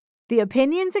The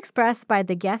opinions expressed by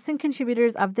the guests and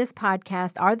contributors of this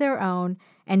podcast are their own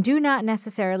and do not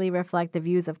necessarily reflect the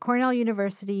views of Cornell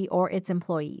University or its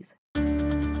employees.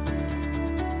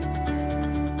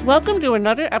 Welcome to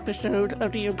another episode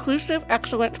of the Inclusive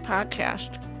Excellence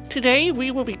Podcast. Today,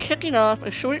 we will be kicking off a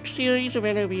short series of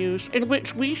interviews in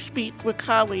which we speak with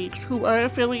colleagues who are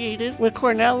affiliated with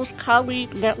Cornell's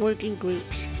colleague networking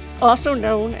groups, also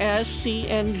known as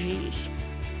CNGs.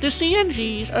 The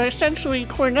CNGs are essentially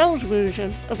Cornell's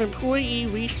version of employee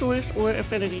resource or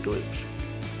affinity groups.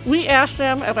 We ask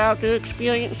them about their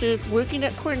experiences working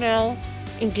at Cornell,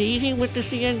 engaging with the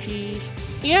CNGs,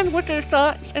 and what their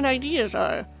thoughts and ideas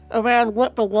are around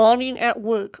what belonging at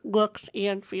work looks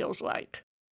and feels like.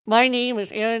 My name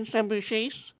is Erin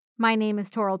Sember-Chase. My name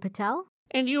is Toral Patel.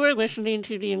 And you are listening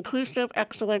to the Inclusive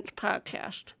Excellence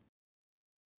Podcast.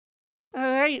 All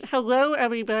right, hello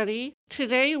everybody.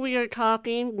 Today we are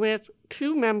talking with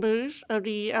two members of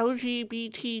the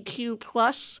LGBTQ+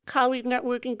 colleague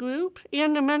networking group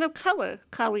and the Men of Color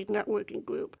colleague networking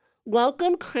group.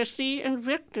 Welcome, Chrissy and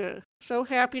Victor. So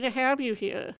happy to have you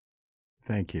here.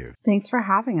 Thank you. Thanks for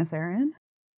having us, Erin.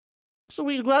 So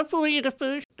we'd love for you to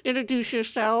first introduce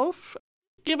yourself,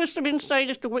 give us some insight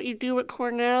as to what you do at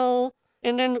Cornell,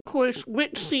 and then, of course,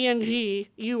 which CNG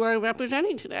you are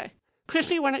representing today.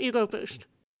 Chrissy, why don't you go first?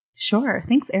 Sure.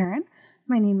 Thanks, Erin.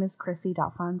 My name is Chrissy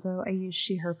D'Alfonso. I use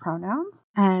she, her pronouns,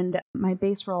 and my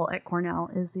base role at Cornell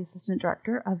is the Assistant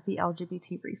Director of the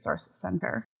LGBT Resource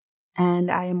Center. And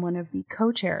I am one of the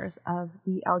co-chairs of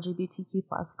the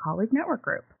LGBTQ+ colleague network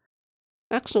group.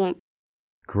 Excellent.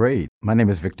 Great. My name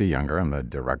is Victor Younger. I'm the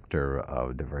Director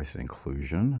of Diversity and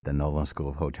Inclusion, the Nolan School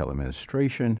of Hotel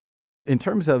Administration. In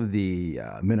terms of the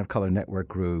Men of Color Network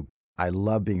Group, I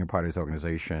love being a part of this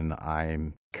organization.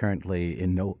 I'm currently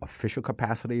in no official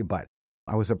capacity, but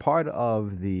I was a part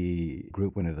of the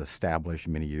group when it established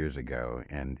many years ago,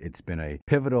 and it's been a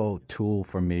pivotal tool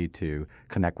for me to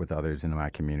connect with others in my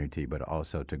community, but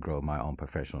also to grow my own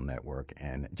professional network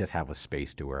and just have a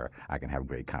space to where I can have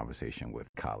great conversation with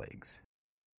colleagues.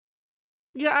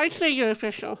 Yeah, I'd say you're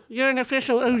official. You're an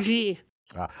official OG.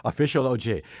 Official OG.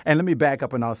 And let me back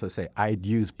up and also say I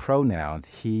use pronouns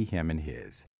he, him, and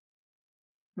his.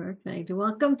 Perfect.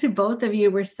 Welcome to both of you.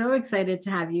 We're so excited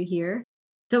to have you here.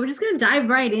 So we're just going to dive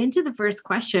right into the first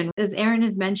question. As Erin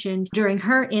has mentioned during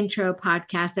her intro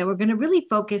podcast, that we're going to really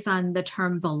focus on the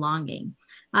term belonging.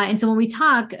 And so when we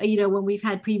talk, when we've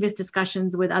had previous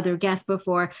discussions with other guests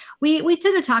before, we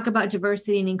tend to talk about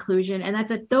diversity and inclusion.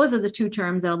 And those are the two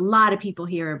terms that a lot of people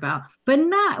hear about, but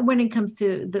not when it comes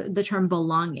to the term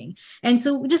belonging. And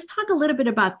so just talk a little bit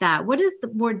about that. What does the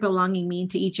word belonging mean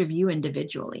to each of you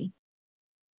individually?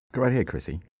 Go right ahead,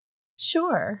 Chrissy.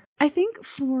 Sure. I think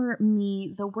for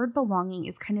me, the word belonging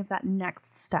is kind of that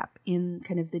next step in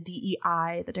kind of the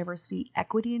DEI, the diversity,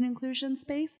 equity, and inclusion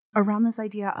space around this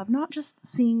idea of not just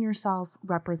seeing yourself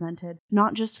represented,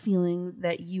 not just feeling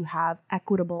that you have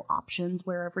equitable options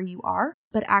wherever you are,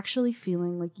 but actually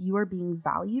feeling like you are being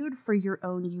valued for your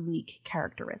own unique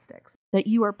characteristics, that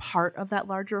you are part of that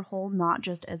larger whole, not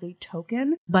just as a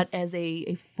token, but as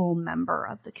a full member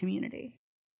of the community.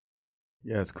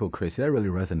 Yeah, it's cool, Chrissy. That really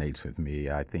resonates with me.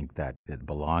 I think that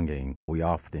belonging, we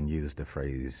often use the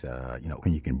phrase,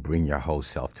 when you can bring your whole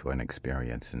self to an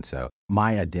experience. And so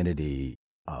my identity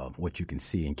of what you can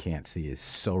see and can't see is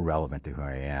so relevant to who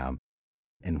I am.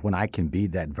 And when I can be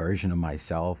that version of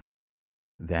myself,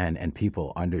 and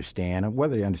people understand,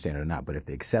 whether they understand it or not, but if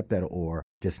they accept that or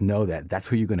just know that that's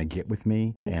who you're going to get with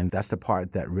me. And that's the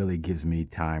part that really gives me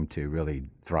time to really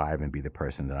thrive and be the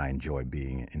person that I enjoy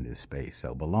being in this space.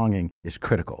 So belonging is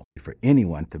critical for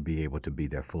anyone to be able to be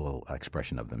their full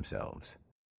expression of themselves.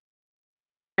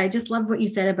 I just love what you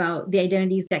said about the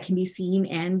identities that can be seen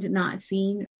and not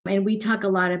seen. And we talk a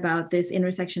lot about this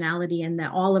intersectionality and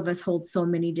that all of us hold so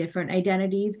many different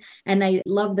identities. And I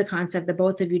love the concept that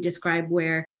both of you described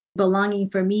where belonging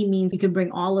for me means you can bring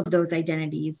all of those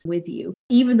identities with you,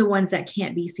 even the ones that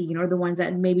can't be seen or the ones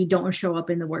that maybe don't show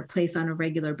up in the workplace on a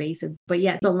regular basis. But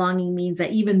yet belonging means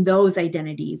that even those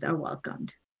identities are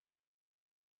welcomed.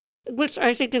 Which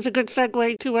I think is a good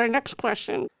segue to our next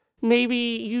question. Maybe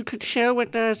you could share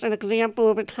with us an example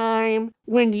of a time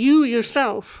when you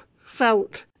yourself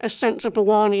felt a sense of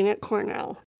belonging at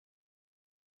Cornell.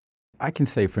 I can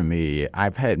say for me,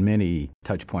 I've had many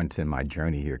touch points in my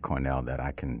journey here at Cornell that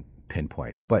I can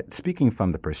pinpoint. But speaking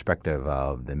from the perspective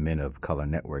of the Men of Color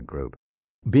Network Group,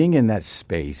 being in that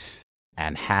space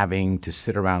and having to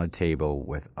sit around a table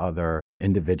with other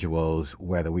individuals,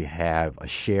 whether we have a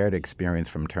shared experience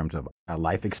from terms of our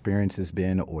life experience has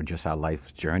been or just our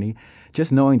life's journey,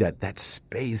 just knowing that that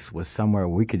space was somewhere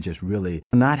we could just really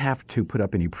not have to put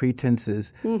up any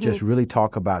pretenses, just really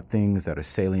talk about things that are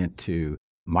salient to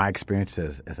my experience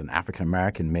as an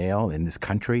African-American male in this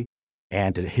country,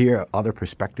 and to hear other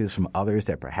perspectives from others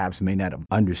that perhaps may not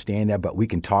understand that, but we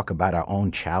can talk about our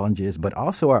own challenges, but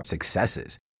also our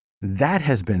successes. That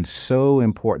has been so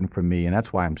important for me, and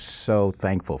that's why I'm so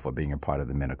thankful for being a part of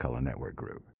the Men of Color Network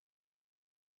group.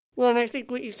 Well, and I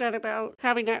think what you said about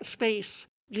having that space,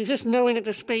 you just knowing that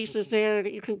the space is there,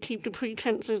 that you can keep the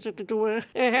pretenses at the door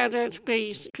and have that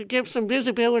space could give some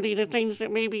visibility to things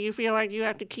that maybe you feel like you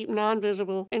have to keep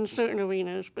non-visible in certain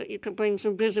arenas, but you can bring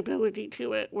some visibility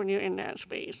to it when you're in that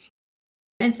space.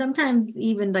 And sometimes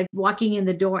even like walking in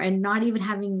the door and not even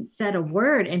having said a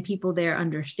word and people there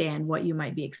understand what you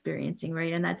might be experiencing,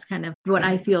 right? And that's kind of what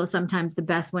I feel sometimes the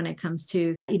best when it comes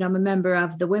to, I'm a member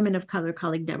of the Women of Color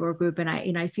Colleague Network group. And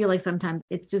I feel like sometimes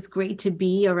it's just great to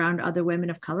be around other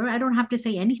women of color. I don't have to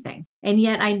say anything. And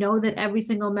yet I know that every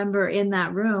single member in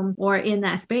that room or in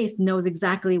that space knows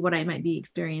exactly what I might be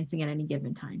experiencing at any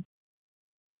given time.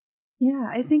 Yeah,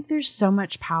 I think there's so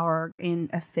much power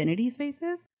in affinity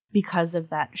spaces because of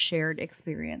that shared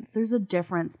experience. There's a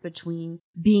difference between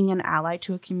being an ally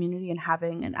to a community and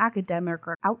having an academic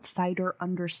or outsider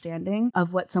understanding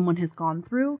of what someone has gone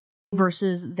through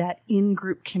versus that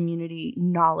in-group community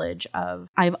knowledge of,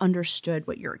 I've understood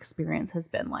what your experience has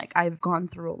been like. I've gone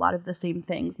through a lot of the same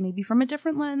things, maybe from a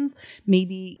different lens,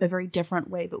 maybe a very different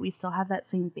way, but we still have that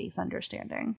same base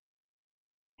understanding.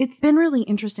 It's been really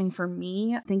interesting for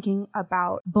me thinking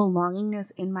about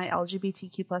belongingness in my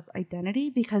LGBTQ plus identity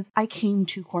because I came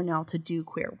to Cornell to do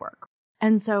queer work.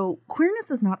 And so queerness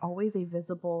is not always a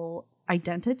visible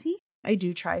identity. I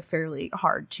do try fairly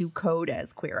hard to code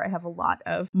as queer. I have a lot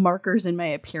of markers in my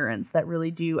appearance that really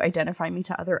do identify me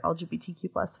to other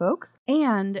LGBTQ plus folks.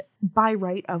 And by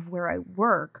right of where I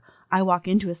work, I walk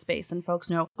into a space and folks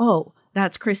know, oh,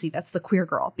 that's Chrissy, that's the queer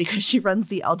girl, because she runs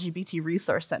the LGBT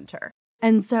Resource Center.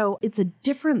 And so it's a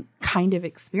different kind of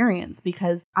experience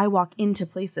because I walk into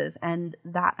places and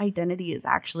that identity is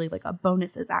actually like a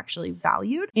bonus is actually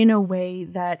valued in a way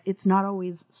that it's not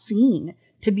always seen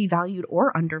to be valued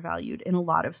or undervalued in a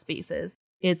lot of spaces.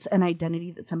 It's an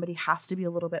identity that somebody has to be a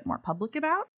little bit more public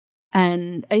about.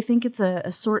 And I think it's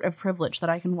a sort of privilege that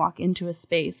I can walk into a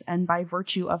space and by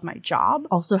virtue of my job,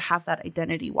 also have that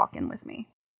identity walk in with me.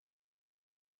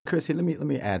 Chrissy, let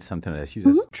me add something to this. You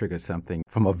just triggered something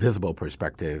from a visible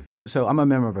perspective. So I'm a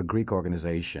member of a Greek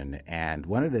organization, and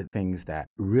one of the things that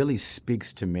really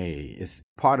speaks to me is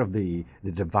part of the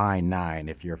Divine Nine.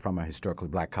 If you're from a historically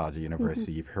Black college or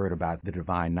university, you've heard about the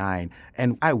Divine Nine.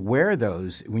 And I wear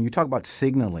those when you talk about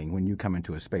signaling when you come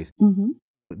into a space.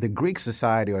 The Greek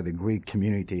society or the Greek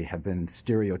community have been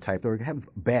stereotyped or have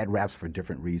bad raps for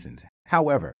different reasons.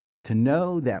 However, to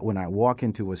know that when I walk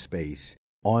into a space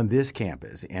on this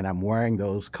campus, and I'm wearing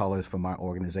those colors for my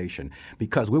organization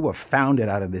because we were founded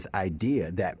out of this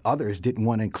idea that others didn't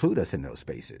want to include us in those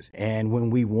spaces. And when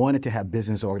we wanted to have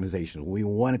business organizations, we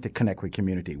wanted to connect with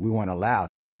community, we weren't allowed.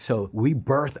 So we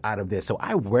birthed out of this. So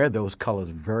I wear those colors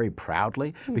very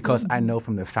proudly because I know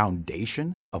from the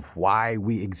foundation of why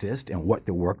we exist and what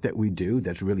the work that we do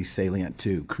that's really salient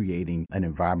to creating an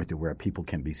environment where people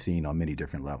can be seen on many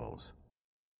different levels.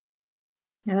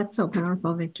 Yeah, that's so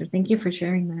powerful, Victor. Thank you for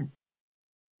sharing that.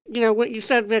 You know, what you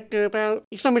said, Victor, about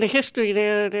some of the history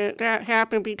there, that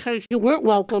happened because you weren't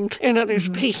welcomed in other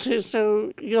spaces,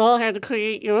 so you all had to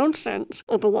create your own sense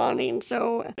of belonging.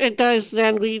 So it does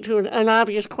then lead to an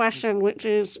obvious question, which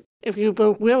is if you're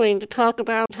both willing to talk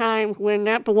about times when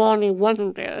that belonging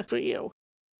wasn't there for you.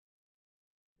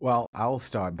 Well, I'll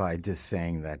start by just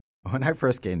saying that when I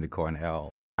first came to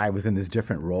Cornell, I was in this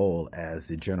different role as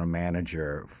the general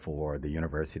manager for the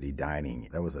university dining.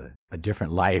 That was a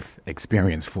different life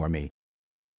experience for me.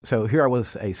 So here I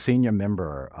was a senior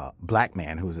member, Black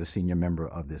man who was a senior member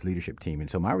of this leadership team. And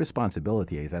so my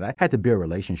responsibility is that I had to build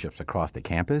relationships across the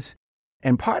campus.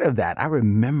 And part of that, I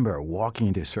remember walking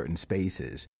into certain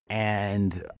spaces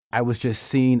and I was just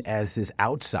seen as this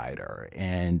outsider.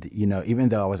 And, even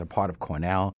though I was a part of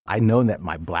Cornell, I know that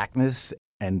my Blackness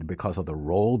and because of the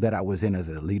role that I was in as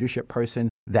a leadership person,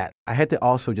 that I had to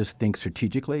also just think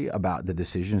strategically about the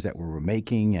decisions that we were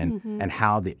making and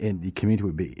how the community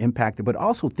would be impacted, but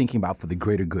also thinking about for the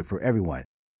greater good for everyone.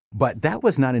 But that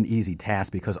was not an easy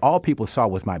task because all people saw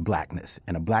was my Blackness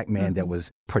and a Black man that was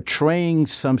portraying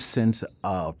some sense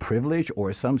of privilege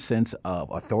or some sense of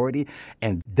authority,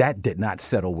 and that did not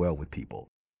settle well with people.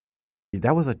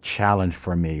 That was a challenge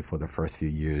for me for the first few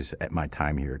years at my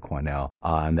time here at Cornell.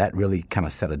 And that really kind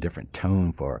of set a different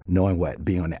tone for knowing what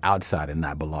being on the outside and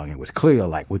not belonging was clear,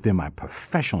 like within my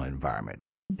professional environment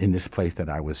in this place that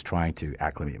I was trying to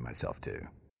acclimate myself to.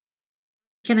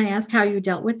 Can I ask how you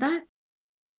dealt with that?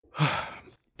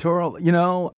 Toral,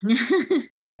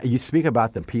 you speak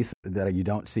about the piece that you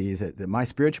don't see is that my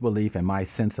spiritual belief and my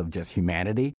sense of just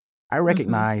humanity. I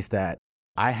recognize that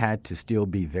I had to still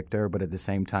be Victor, but at the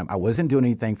same time, I wasn't doing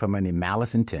anything from any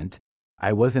malice intent.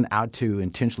 I wasn't out to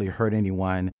intentionally hurt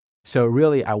anyone. So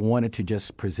really, I wanted to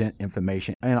just present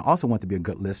information, and I also want to be a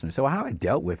good listener. So how I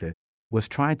dealt with it was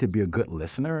trying to be a good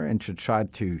listener and to try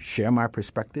to share my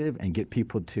perspective and get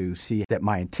people to see that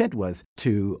my intent was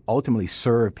to ultimately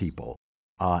serve people.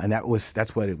 And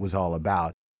that's what it was all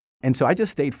about. And so I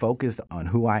just stayed focused on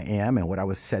who I am and what I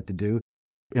was set to do.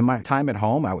 In my time at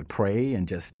home, I would pray and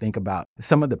just think about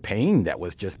some of the pain that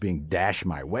was just being dashed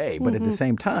my way. But at the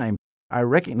same time, I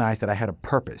recognized that I had a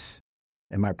purpose.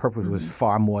 And my purpose was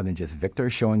far more than just Victor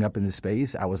showing up in the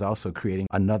space. I was also creating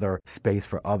another space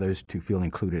for others to feel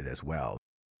included as well.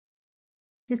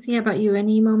 Chrissy, how about you?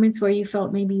 Any moments where you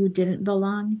felt maybe you didn't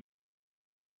belong?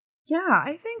 Yeah,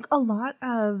 I think a lot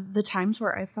of the times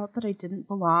where I felt that I didn't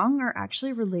belong are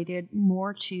actually related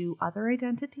more to other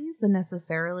identities than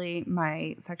necessarily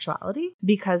my sexuality,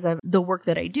 because of the work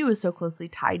that I do is so closely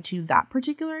tied to that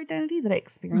particular identity that I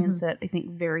experience it, I think,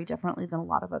 very differently than a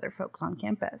lot of other folks on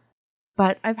campus.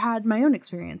 But I've had my own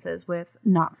experiences with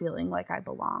not feeling like I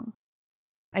belong.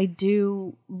 I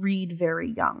do read very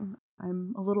young.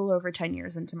 I'm a little over 10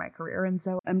 years into my career, and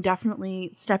so I'm definitely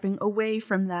stepping away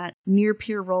from that near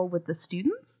peer role with the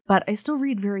students, but I still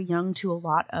read very young to a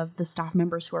lot of the staff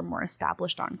members who are more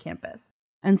established on campus.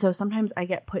 And so sometimes I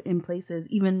get put in places,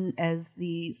 even as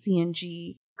the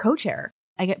CNG co-chair,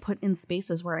 I get put in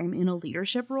spaces where I'm in a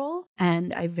leadership role,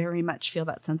 and I very much feel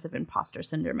that sense of imposter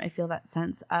syndrome. I feel that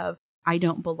sense of I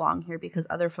don't belong here because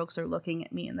other folks are looking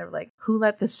at me and they're like, who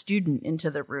let the student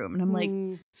into the room? And I'm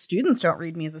like, students don't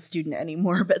read me as a student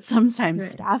anymore, but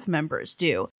sometimes staff members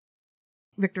do.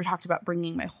 Victor talked about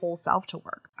bringing my whole self to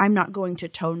work. I'm not going to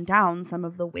tone down some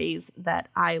of the ways that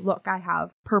I look. I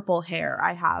have purple hair.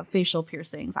 I have facial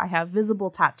piercings. I have visible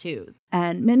tattoos.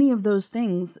 And many of those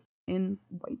things in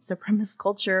white supremacist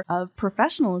culture of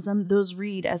professionalism, those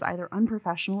read as either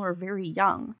unprofessional or very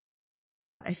young.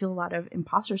 I feel a lot of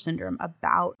imposter syndrome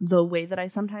about the way that I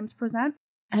sometimes present,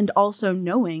 and also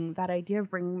knowing that idea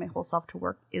of bringing my whole self to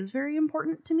work is very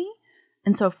important to me.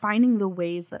 And so finding the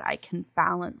ways that I can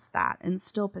balance that and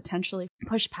still potentially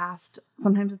push past,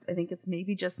 sometimes I think it's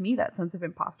maybe just me, that sense of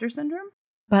imposter syndrome,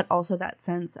 but also that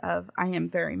sense of I am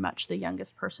very much the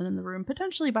youngest person in the room,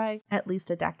 potentially by at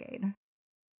least a decade.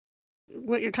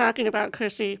 What you're talking about,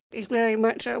 Chrissy, is very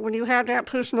much when you have that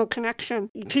personal connection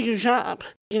to your job,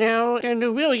 and there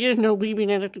really is no leaving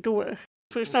it at the door.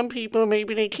 For some people,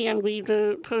 maybe they can leave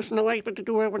their personal life at the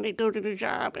door when they go to the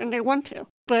job, and they want to.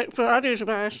 But for others of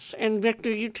us, and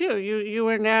Victor, you too, you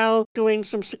are now doing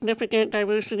some significant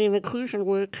diversity and inclusion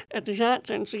work at the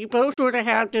Johnson. So you both sort of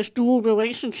have this dual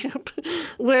relationship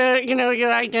where,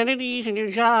 your identities and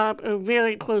your job are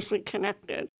very closely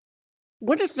connected.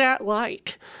 What is that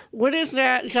like? What is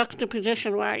that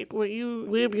juxtaposition like where you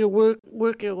live your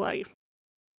work your life?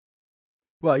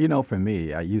 Well, for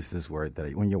me, I use this word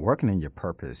that when you're working in your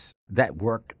purpose, that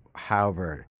work,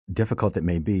 however difficult it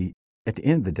may be, at the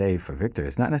end of the day for Victor,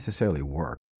 it's not necessarily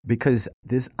work. Because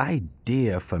this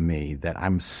idea for me that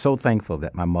I'm so thankful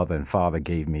that my mother and father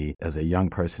gave me as a young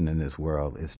person in this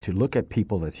world is to look at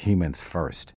people as humans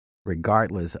first,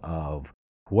 regardless of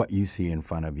what you see in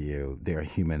front of you, they're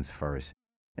humans first.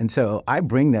 And so I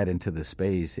bring that into the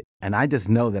space, and I just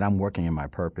know that I'm working in my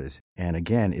purpose. And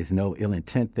again, is no ill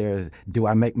intent there. Do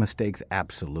I make mistakes?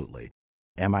 Absolutely.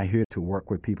 Am I here to work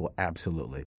with people?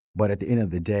 Absolutely. But at the end of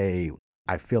the day,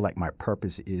 I feel like my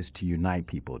purpose is to unite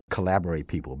people, collaborate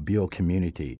people, build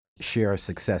community, share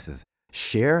successes,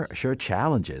 share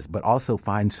challenges, but also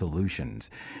find solutions.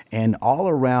 And all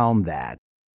around that,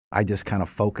 I just kind of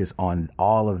focus on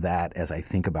all of that as I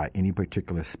think about any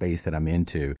particular space that I'm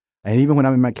into. And even when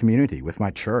I'm in my community, with my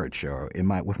church, or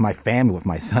with my family, with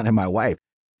my son and my wife,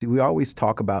 we always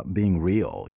talk about being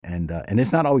real. And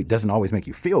it's doesn't always make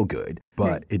you feel good,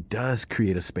 but it does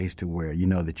create a space to where you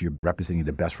know that you're representing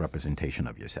the best representation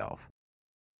of yourself.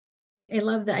 I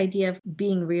love the idea of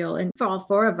being real. And for all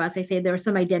four of us, I say there are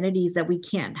some identities that we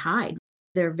can't hide.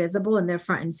 They're visible and they're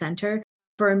front and center.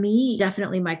 For me,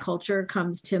 definitely my culture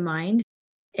comes to mind.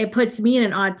 It puts me in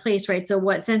an odd place, right? So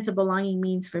what sense of belonging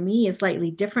means for me is slightly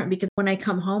different because when I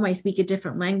come home, I speak a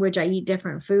different language. I eat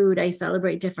different food. I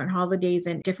celebrate different holidays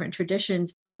and different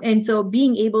traditions. And so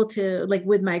being able to, like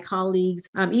with my colleagues,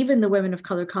 even the Women of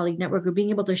Color Colleague Network Group, being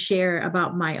able to share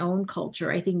about my own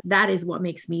culture, I think that is what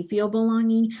makes me feel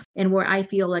belonging and where I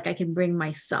feel like I can bring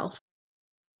myself.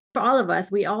 For all of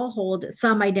us, we all hold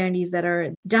some identities that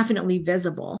are definitely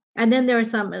visible. And then there are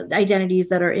some identities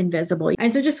that are invisible.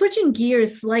 And so just switching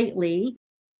gears slightly,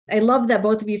 I love that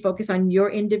both of you focus on your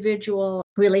individual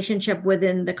relationship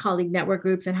within the colleague network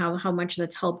groups and how much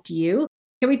that's helped you.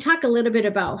 Can we talk a little bit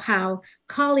about how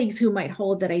colleagues who might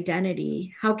hold that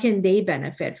identity, how can they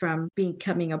benefit from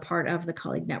becoming a part of the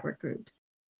colleague network groups?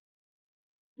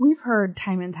 We've heard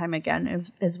time and time again,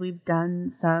 as we've done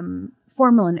some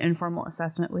formal and informal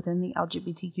assessment within the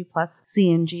LGBTQ plus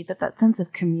CNG, that sense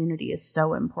of community is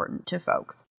so important to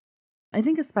folks. I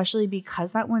think especially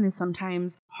because that one is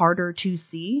sometimes harder to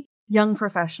see. Young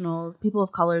professionals, people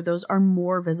of color, those are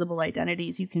more visible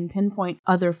identities. You can pinpoint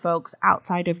other folks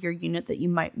outside of your unit that you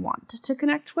might want to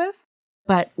connect with.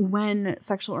 But when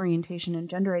sexual orientation and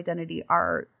gender identity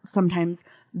are sometimes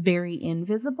very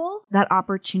invisible, that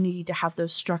opportunity to have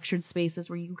those structured spaces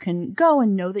where you can go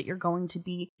and know that you're going to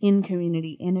be in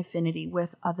community, in affinity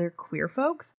with other queer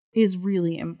folks is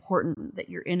really important, that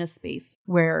you're in a space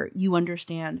where you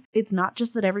understand it's not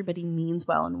just that everybody means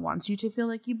well and wants you to feel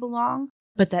like you belong,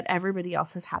 but that everybody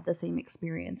else has had the same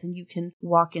experience and you can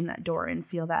walk in that door and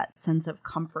feel that sense of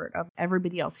comfort of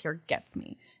everybody else here gets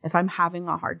me. If I'm having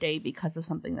a hard day because of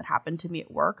something that happened to me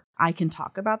at work, I can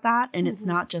talk about that. And it's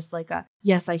not just like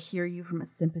yes, I hear you from a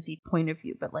sympathy point of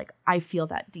view, but like, I feel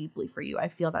that deeply for you. I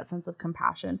feel that sense of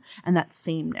compassion and that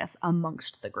sameness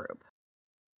amongst the group.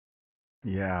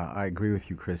 Yeah, I agree with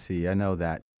you, Chrissy. I know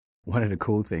that one of the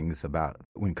cool things about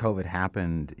when COVID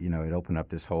happened, it opened up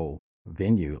this whole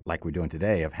venue like we're doing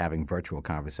today of having virtual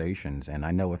conversations. And I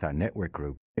know with our network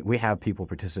group, we have people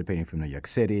participating from New York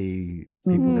City,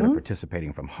 people that are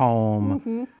participating from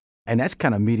home. And that's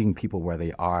kind of meeting people where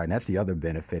they are. And that's the other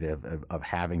benefit of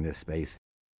having this space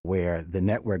where the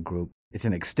network group, it's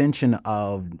an extension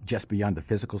of just beyond the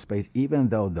physical space, even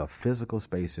though the physical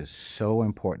space is so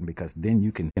important because then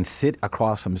you can sit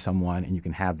across from someone and you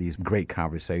can have these great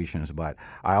conversations. But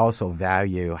I also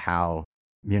value how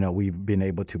we've been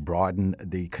able to broaden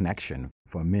the connection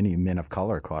for many men of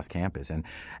color across campus. And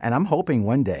I'm hoping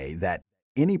one day that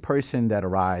any person that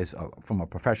arrives from a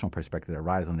professional perspective that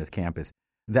arrives on this campus,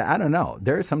 that, I don't know,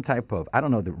 there is some type of, I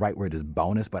don't know if the right word is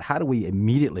bonus, but how do we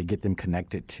immediately get them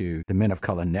connected to the Men of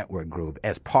Color Network Group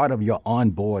as part of your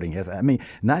onboarding?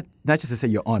 Not just to say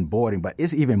you're onboarding, but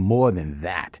it's even more than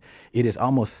that. It is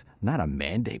almost not a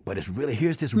mandate, but it's really,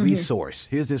 here's this resource.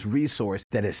 Here's this resource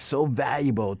that is so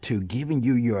valuable to giving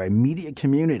you your immediate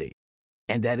community.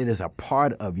 And that it is a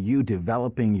part of you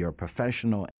developing your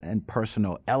professional and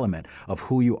personal element of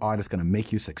who you are that's going to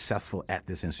make you successful at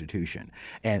this institution.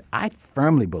 And I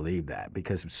firmly believe that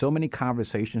because so many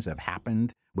conversations have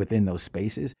happened within those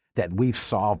spaces that we've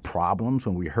solved problems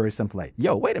when we heard something like,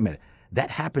 yo, wait a minute, that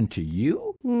happened to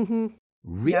you?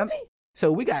 Really? Yep.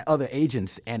 So we got other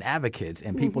agents and advocates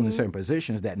and people in certain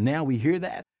positions that now we hear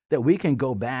that we can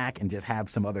go back and just have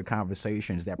some other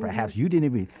conversations that perhaps you didn't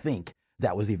even think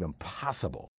that was even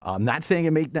possible. I'm not saying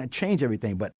it may not change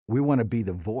everything, but we want to be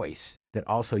the voice that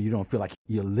also you don't feel like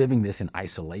you're living this in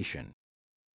isolation.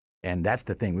 And that's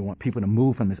the thing. We want people to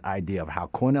move from this idea of how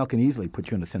Cornell can easily put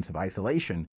you in a sense of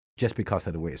isolation just because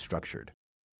of the way it's structured.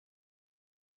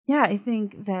 Yeah, I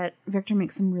think that Victor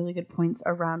makes some really good points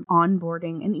around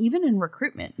onboarding and even in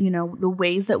recruitment, the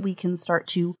ways that we can start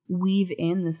to weave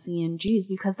in the CNGs,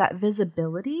 because that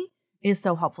visibility is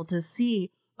so helpful to see.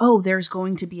 Oh, there's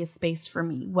going to be a space for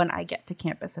me when I get to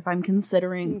campus. If I'm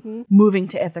considering moving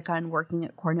to Ithaca and working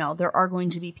at Cornell, there are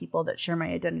going to be people that share my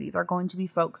identity. There are going to be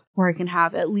folks where I can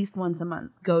have at least once a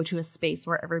month go to a space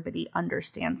where everybody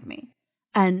understands me.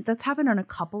 And that's happened on a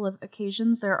couple of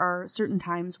occasions. There are certain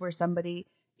times where somebody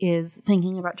is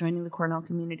thinking about joining the Cornell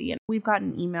community. And we've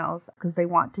gotten emails because they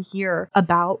want to hear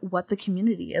about what the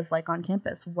community is like on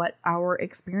campus, what our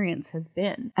experience has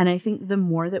been. And I think the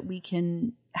more that we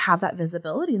can have that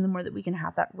visibility and the more that we can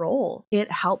have that role,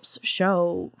 it helps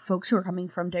show folks who are coming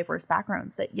from diverse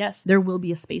backgrounds that, yes, there will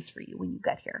be a space for you when you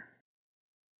get here.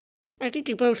 I think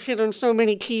you both hit on so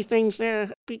many key things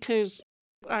there because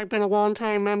I've been a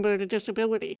long-time member of the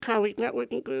Disability Colleague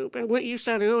Networking Group, and what you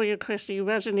said earlier, Christy,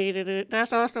 resonated.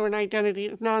 That's also an identity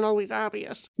that's not always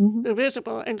obvious or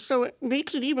visible, and so it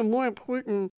makes it even more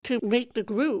important to make the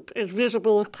group as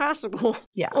visible as possible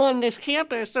on this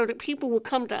campus so that people will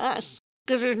come to us,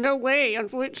 because there's no way,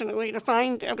 unfortunately, to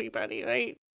find everybody,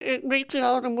 right? It makes it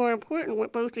all the more important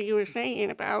what both of you are saying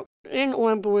about in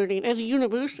onboarding as a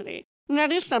university. And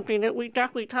that is something that we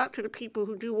definitely talk to the people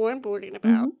who do onboarding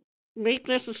about. make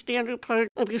this a standard part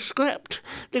of your script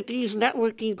that these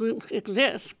networking groups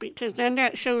exist, because then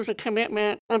that shows a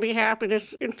commitment on behalf of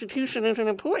this institution as an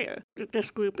employer that this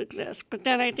group exists. But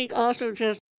then I think also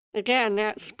just, again,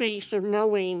 that space of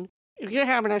knowing if you're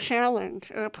having a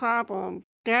challenge or a problem,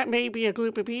 that may be a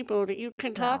group of people that you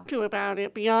can talk to about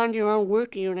it beyond your own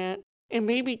work unit and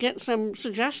maybe get some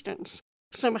suggestions,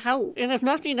 some help. And if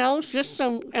nothing else, just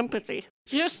some empathy.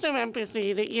 Just some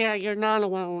empathy that, yeah, you're not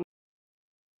alone.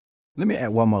 Let me add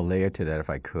one more layer to that if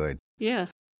I could. Yeah.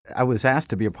 I was asked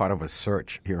to be a part of a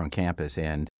search here on campus,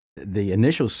 and the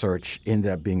initial search ended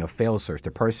up being a failed search.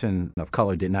 The person of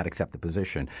color did not accept the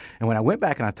position. And when I went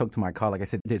back and I talked to my colleague, I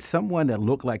said, did someone that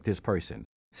looked like this person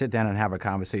sit down and have a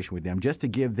conversation with them just to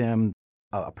give them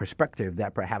a perspective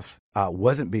that perhaps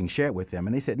wasn't being shared with them?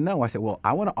 And they said, no. I said, well,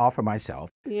 I want to offer myself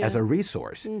as a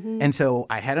resource. And so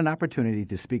I had an opportunity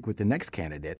to speak with the next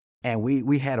candidate. And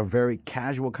we had a very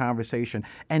casual conversation.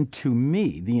 And to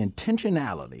me, the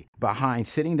intentionality behind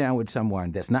sitting down with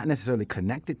someone that's not necessarily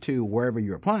connected to wherever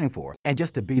you're applying for, and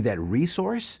just to be that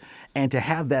resource and to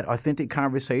have that authentic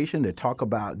conversation to talk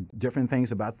about different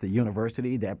things about the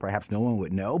university that perhaps no one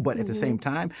would know, but at the same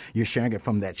time, you're sharing it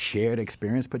from that shared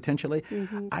experience potentially,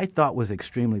 I thought was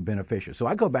extremely beneficial. So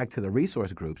I go back to the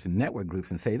resource groups and network groups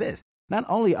and say this. Not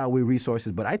only are we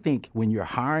resources, but I think when you're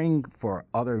hiring for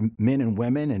other men and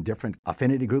women and different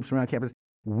affinity groups around campus,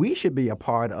 we should be a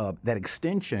part of that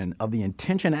extension of the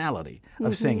intentionality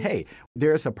of saying, hey,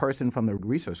 there's a person from the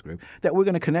resource group that we're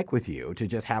going to connect with you to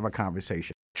just have a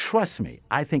conversation. Trust me,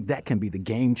 I think that can be the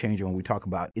game changer when we talk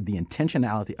about the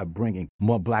intentionality of bringing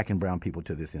more Black and brown people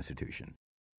to this institution.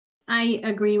 I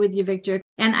agree with you, Victor.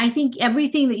 And I think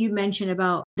everything that you mentioned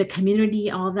about the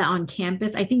community, all that on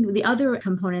campus, I think the other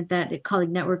component that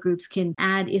colleague network groups can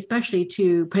add, especially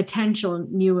to potential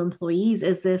new employees,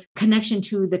 is this connection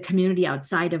to the community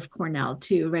outside of Cornell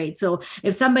too, right? So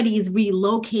if somebody is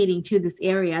relocating to this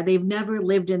area, they've never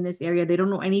lived in this area, they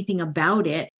don't know anything about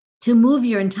it, to move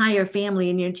your entire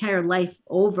family and your entire life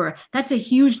over, that's a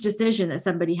huge decision that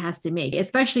somebody has to make,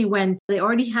 especially when they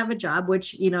already have a job,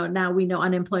 which, now we know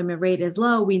unemployment rate is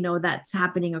low. We know that's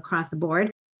happening across the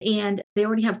board. And they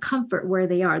already have comfort where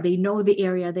they are. They know the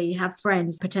area, they have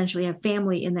friends, potentially have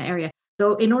family in the area.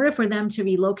 So in order for them to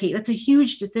relocate, that's a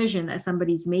huge decision that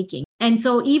somebody's making. And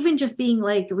so even just being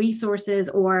like resources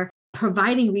or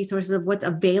providing resources of what's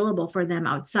available for them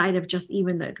outside of just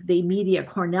even the immediate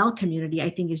Cornell community, I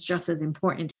think is just as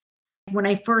important. When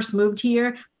I first moved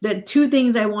here, the two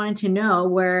things I wanted to know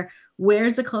were,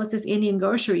 where's the closest Indian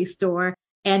grocery store?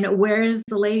 And where's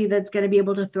the lady that's going to be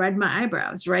able to thread my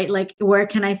eyebrows, right? Like, where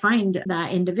can I find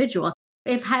that individual?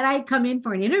 Had I come in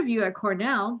for an interview at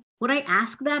Cornell, would I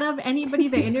ask that of anybody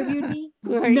that interviewed me?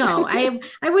 Right. No, I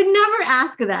would never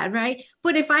ask that, right?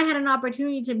 But if I had an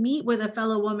opportunity to meet with a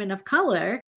fellow woman of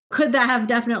color, could that have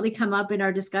definitely come up in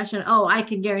our discussion? Oh, I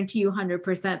can guarantee you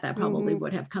 100% that probably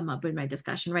would have come up in my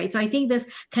discussion, right? So I think this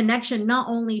connection, not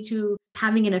only to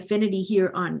having an affinity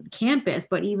here on campus,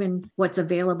 but even what's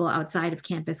available outside of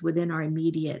campus within our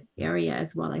immediate area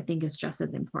as well, I think is just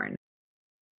as important.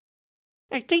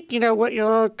 I think, what you're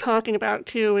all talking about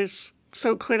too is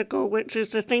so critical, which is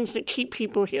the things that keep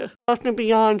people here, often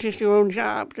beyond just your own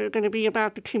job. They're going to be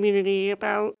about the community,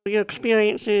 about your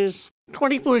experiences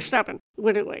 24/7,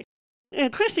 literally.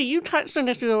 And Chrissy, you touched on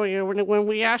this earlier when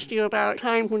we asked you about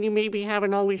times when you maybe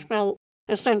haven't always felt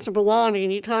a sense of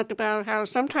belonging. You talked about how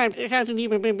sometimes it hasn't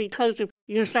even been because of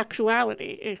your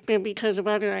sexuality. It's been because of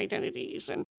other identities.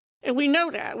 And we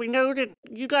know that. We know that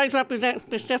you guys represent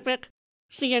specific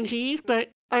CNGs, but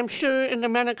I'm sure in the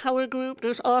men of color group,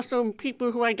 there's also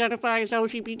people who identify as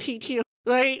LGBTQ,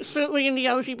 right? Certainly in the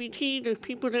LGBT, there's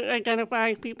people that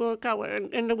identify as people of color,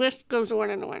 and the list goes on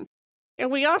and on.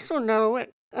 And we also know,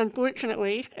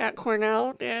 unfortunately, at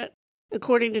Cornell, that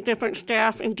according to different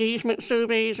staff engagement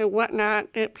surveys and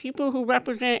whatnot, that people who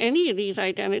represent any of these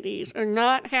identities are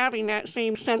not having that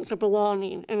same sense of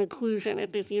belonging and inclusion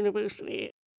at this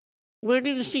university. Where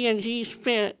do the CNGs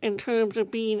fit in terms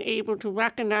of being able to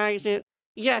recognize that,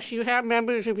 yes, you have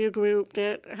members of your group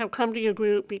that have come to your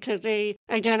group because they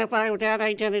identify with that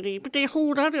identity, but they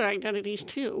hold other identities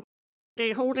too.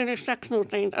 They hold intersectional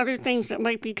things, other things that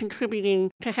might be contributing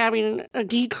to having a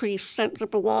decreased sense of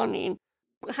belonging.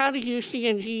 How do you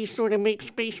CNGs sort of make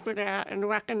space for that and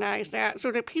recognize that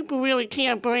so that people really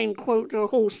can bring, quote, their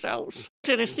whole selves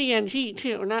to the CNG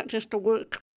too, not just the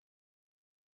work?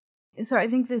 So I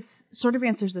think this sort of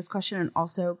answers this question and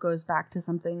also goes back to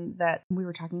something that we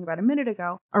were talking about a minute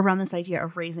ago around this idea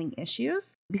of raising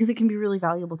issues, because it can be really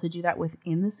valuable to do that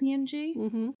within the CNG.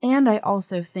 Mm-hmm. And I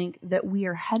also think that we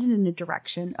are headed in a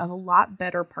direction of a lot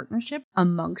better partnership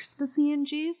amongst the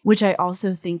CNGs, which I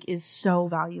also think is so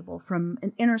valuable from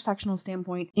an intersectional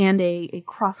standpoint and a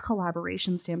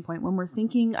cross-collaboration standpoint. When we're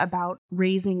thinking about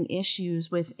raising issues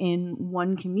within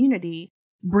one community,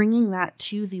 bringing that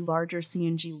to the larger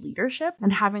CNG leadership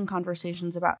and having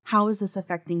conversations about how is this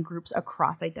affecting groups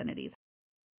across identities.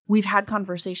 We've had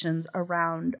conversations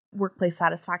around workplace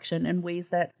satisfaction and ways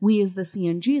that we as the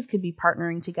CNGs could be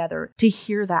partnering together to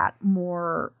hear that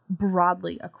more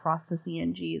broadly across the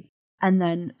CNGs and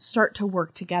then start to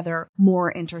work together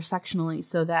more intersectionally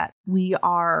so that we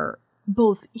are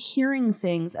both hearing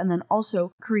things and then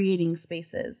also creating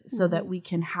spaces so that we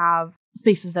can have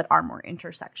spaces that are more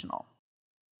intersectional.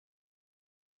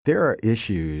 There are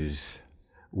issues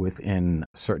within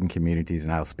certain communities,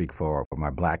 and I'll speak for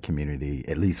my Black community,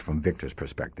 at least from Victor's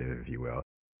perspective, if you will,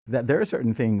 that there are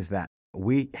certain things that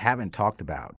we haven't talked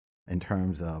about in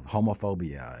terms of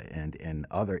homophobia and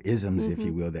other isms, if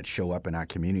you will, that show up in our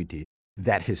community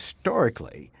that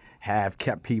historically have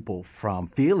kept people from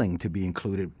feeling to be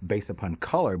included based upon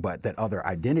color, but that other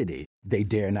identity, they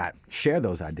dare not share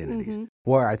those identities.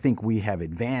 Where I think we have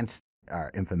advanced our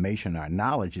information, our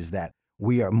knowledge is that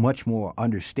we are much more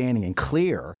understanding and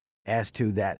clear as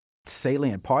to that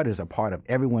salient part is a part of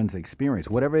everyone's experience.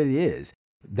 Whatever it is,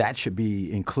 that should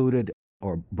be included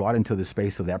or brought into the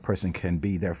space so that person can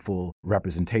be their full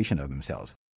representation of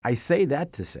themselves. I say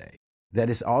that to say that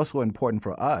it's also important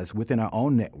for us within our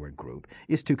own network group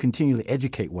is to continually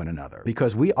educate one another,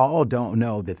 because we all don't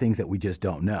know the things that we just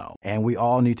don't know. And we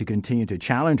all need to continue to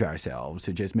challenge ourselves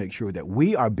to just make sure that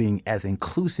we are being as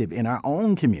inclusive in our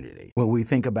own community when we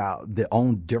think about the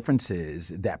own differences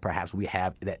that perhaps we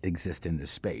have that exist in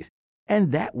this space.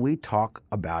 And that we talk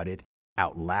about it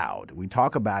out loud. We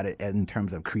talk about it in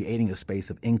terms of creating a space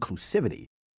of inclusivity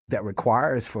that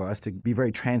requires for us to be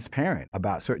very transparent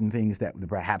about certain things that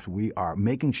perhaps we are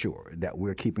making sure that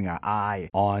we're keeping our eye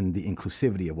on the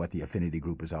inclusivity of what the affinity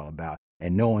group is all about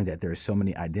and knowing that there are so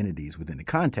many identities within the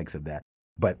context of that,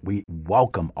 but we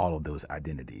welcome all of those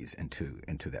identities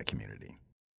into that community.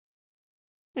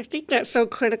 I think that's so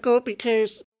critical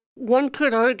because one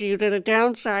could argue that a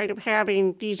downside of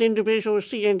having these individual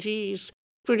CNGs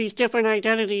for these different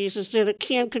identities is that it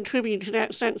can contribute to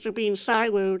that sense of being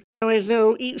siloed, as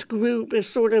though each group is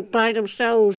sort of by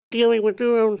themselves dealing with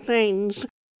their own things.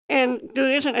 And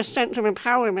there isn't a sense of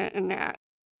empowerment in that.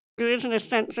 There isn't a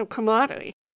sense of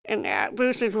camaraderie in that,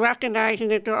 versus recognizing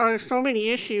that there are so many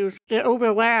issues that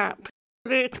overlap.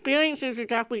 The experiences are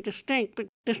definitely distinct, but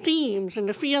the themes and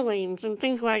the feelings and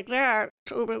things like that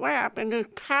overlap, and there's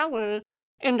power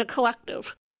in the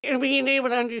collective. And being able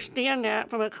to understand that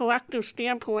from a collective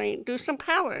standpoint, there's some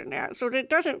power in that. So that it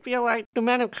doesn't feel like the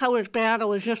men of color's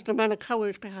battle is just the men of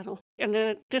color's battle, and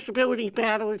the disability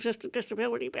battle is just a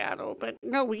disability battle. But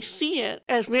no, we see it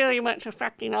as very much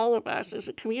affecting all of us as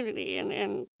a community.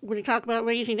 And when you talk about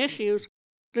raising issues,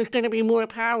 there's going to be more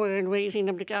power in raising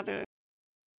them together.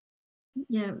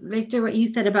 Yeah, Victor, what you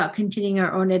said about continuing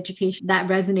our own education, that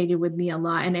resonated with me a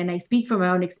lot. And I speak from my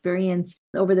own experience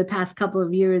over the past couple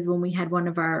of years when we had one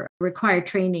of our required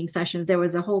training sessions, there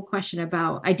was a whole question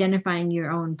about identifying your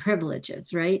own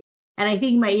privileges, right? And I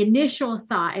think my initial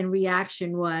thought and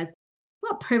reaction was,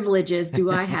 what privileges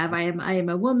do I have? I am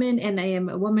a woman and I am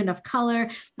a woman of color.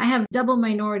 I have double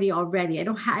minority already.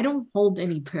 I don't hold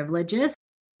any privileges.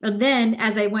 And then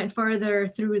as I went further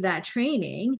through that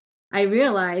training, I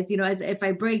realized, as if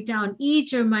I break down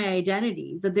each of my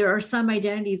identities, that there are some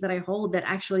identities that I hold that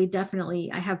actually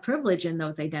definitely I have privilege in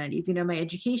those identities. My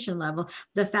education level,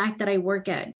 the fact that I work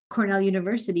at Cornell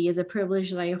University is a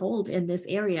privilege that I hold in this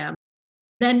area.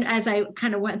 Then as I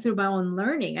kind of went through my own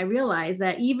learning, I realized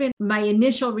that even my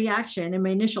initial reaction and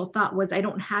my initial thought was I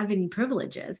don't have any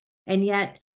privileges. And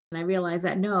yet I realized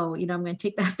that no, I'm going to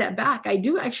take that step back. I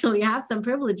do actually have some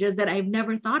privileges that I've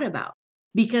never thought about,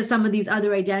 because some of these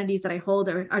other identities that I hold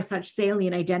are such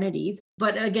salient identities.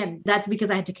 But again, that's because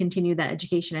I had to continue that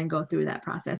education and go through that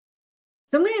process.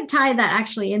 So I'm going to tie that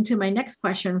actually into my next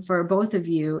question for both of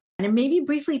you, and maybe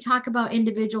briefly talk about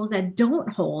individuals that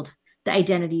don't hold the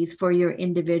identities for your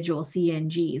individual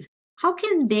CNGs. How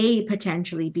can they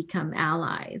potentially become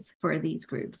allies for these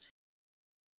groups?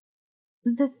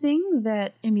 The thing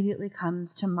that immediately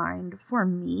comes to mind for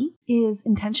me is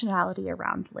intentionality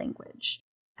around language.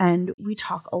 And we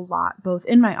talk a lot, both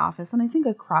in my office and I think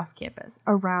across campus,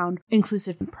 around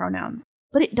inclusive pronouns.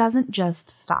 But it doesn't just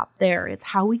stop there. It's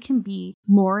how we can be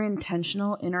more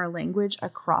intentional in our language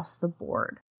across the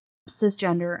board.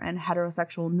 Cisgender and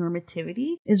heterosexual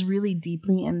normativity is really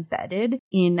deeply embedded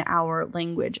in our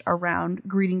language around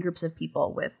greeting groups of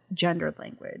people with gendered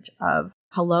language of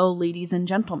hello, ladies and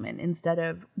gentlemen, instead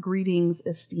of greetings,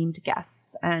 esteemed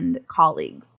guests and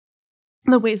colleagues.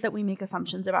 The ways that we make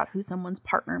assumptions about who someone's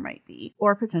partner might be,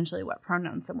 or potentially what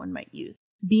pronouns someone might use.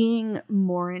 Being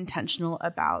more intentional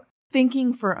about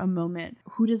thinking for a moment,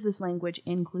 who does this language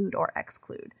include or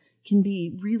exclude, can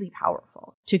be really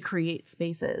powerful to create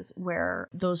spaces where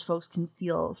those folks can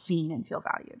feel seen and feel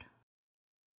valued.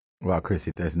 Well,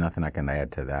 Chrissy, there's nothing I can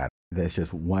add to that. There's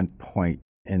just one point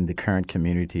in the current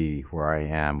community where I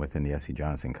am within the S.C.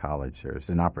 Johnson College. There's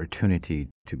an opportunity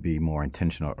to be more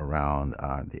intentional around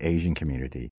the Asian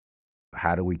community.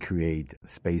 How do we create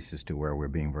spaces to where we're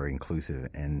being very inclusive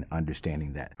and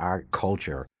understanding that our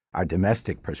culture, our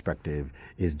domestic perspective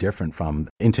is different from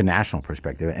international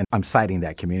perspective. And I'm citing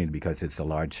that community because it's a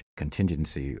large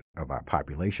contingency of our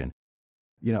population.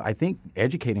 You know, I think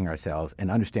educating ourselves and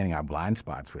understanding our blind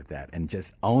spots with that and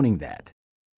just owning that,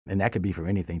 and that could be for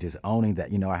anything, just owning that,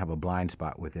 I have a blind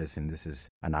spot with this, and this is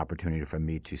an opportunity for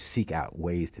me to seek out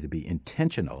ways to be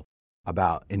intentional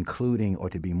about including or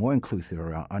to be more inclusive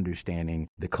around understanding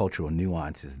the cultural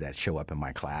nuances that show up in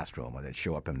my classroom or that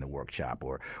show up in the workshop,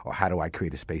 or how do I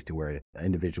create a space to where an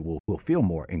individual will feel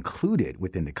more included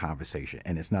within the conversation,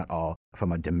 and it's not all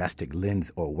from a domestic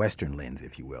lens or Western lens,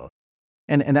 if you will.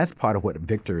 And that's part of what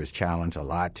Victor is challenged a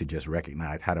lot, to just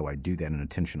recognize, how do I do that in an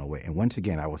intentional way? And once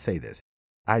again, I will say this,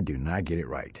 I do not get it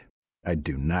right. I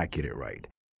do not get it right.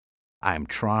 I'm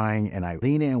trying, and I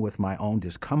lean in with my own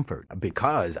discomfort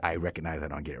because I recognize I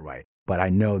don't get it right. But I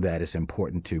know that it's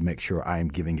important to make sure I am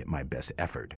giving it my best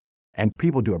effort. And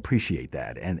people do appreciate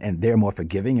that. And they're more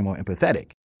forgiving and more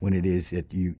empathetic when it is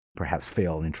that you perhaps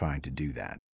fail in trying to do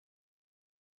that.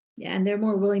 Yeah, and they're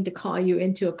more willing to call you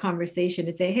into a conversation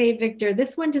to say, hey, Victor,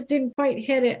 this one just didn't quite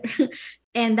hit it.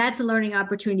 And that's a learning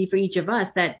opportunity for each of us,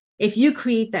 that if you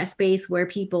create that space where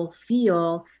people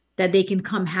feel that they can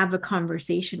come have a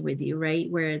conversation with you, right?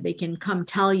 Where they can come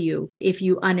tell you if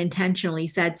you unintentionally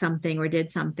said something or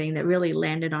did something that really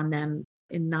landed on them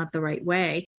in not the right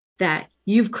way, that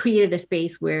you've created a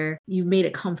space where you've made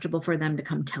it comfortable for them to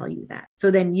come tell you that.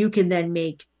 So then you can then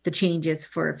make the changes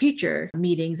for future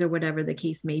meetings or whatever the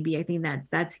case may be. I think that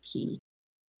that's key.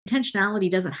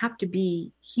 Intentionality doesn't have to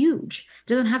be huge.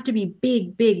 It doesn't have to be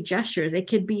big gestures. It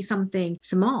could be something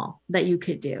small that you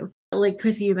could do. Like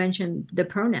Chrissy, you mentioned the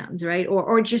pronouns, right?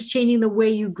 Or just changing the way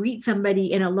you greet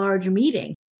somebody in a large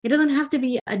meeting. It doesn't have to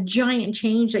be a giant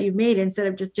change that you've made. Instead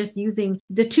of just using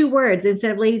the two words,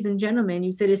 instead of ladies and gentlemen,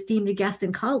 you said esteemed guests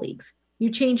and colleagues.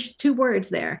 You changed two words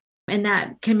there, and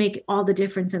that can make all the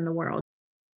difference in the world.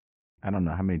 I don't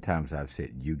know how many times I've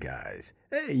said you guys.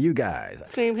 Hey, you guys.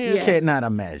 Same here. You cannot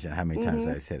imagine how many times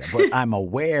I've said that. But I'm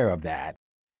aware of that.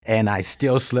 And I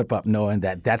still slip up knowing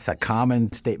that that's a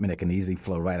common statement that can easily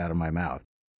flow right out of my mouth.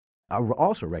 I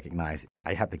also recognize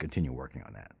I have to continue working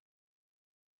on that.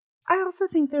 I also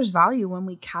think there's value when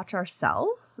we catch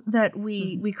ourselves, that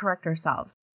we correct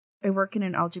ourselves. I work in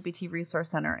an LGBT resource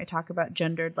center. I talk about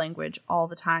gendered language all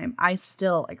the time. I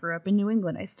grew up in New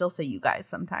England. I still say you guys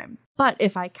sometimes. But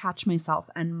if I catch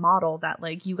myself and model that,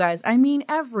 like, you guys, I mean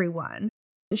everyone,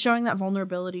 showing that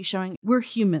vulnerability, showing we're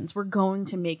humans, we're going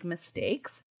to make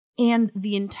mistakes. And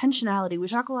the intentionality, we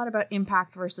talk a lot about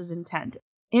impact versus intent.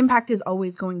 Impact is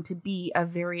always going to be a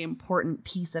very important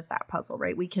piece of that puzzle,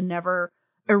 right? We can never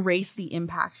erase the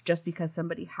impact just because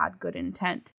somebody had good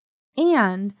intent.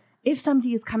 And if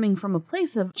somebody is coming from a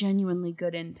place of genuinely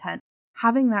good intent,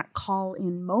 having that call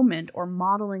in moment or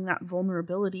modeling that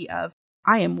vulnerability of,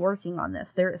 I am working on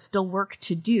this, there is still work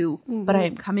to do, but I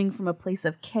am coming from a place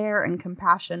of care and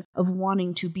compassion of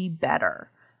wanting to be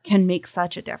better, can make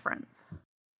such a difference.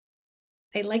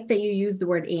 I like that you use the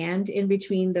word "and" in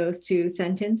between those two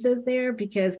sentences there,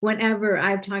 because whenever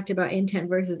I've talked about intent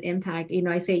versus impact,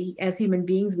 I say as human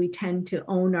beings, we tend to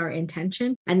own our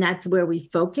intention, and that's where we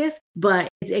focus. But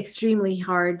it's extremely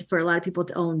hard for a lot of people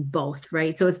to own both,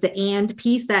 right? So it's the "and"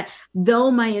 piece, that though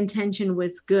my intention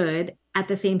was good, at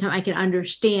the same time, I can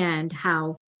understand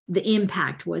how the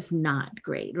impact was not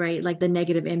great, right? Like the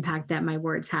negative impact that my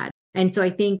words had. And so I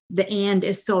think the "and"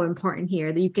 is so important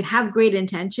here, that you can have great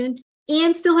intention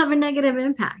and still have a negative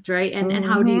impact, right? And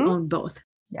how do you own both?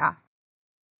 Yeah.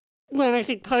 Well, I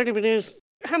think part of it is,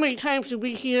 how many times do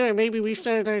we hear, and maybe we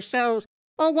said it ourselves,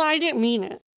 oh, well, I didn't mean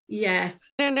it.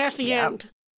 Yes. And that's the end.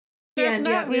 That's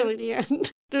not really the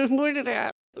end. There's more to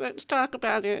that. Let's talk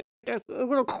about it. That's a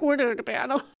little quarter of the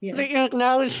battle. Yeah. That you're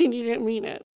acknowledging you didn't mean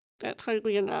it. That's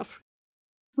hardly enough.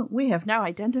 We have now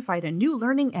identified a new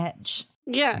learning edge.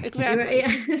 Yeah, exactly.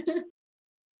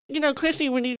 Chrissy,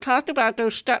 when you talked about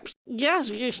those steps, yes,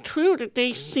 it's true that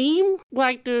they seem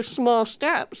like they're small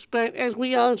steps, but as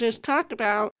we all just talked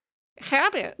about,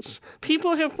 habits.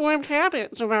 People have formed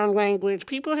habits around language.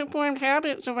 People have formed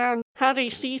habits around how they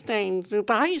see things, their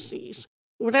biases.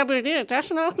 Whatever it is,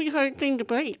 that's an awfully hard thing to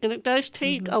break, and it does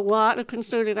take a lot of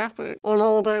concerted effort on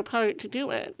all of our part to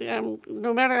do it.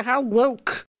 No matter how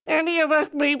woke any of us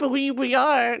may believe we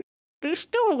are, there's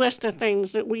still a list of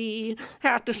things that we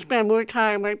have to spend more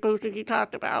time, like both of you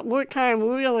talked about, more time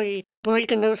really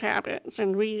breaking those habits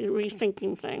and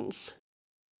rethinking things.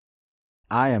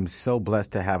 I am so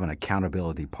blessed to have an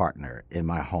accountability partner in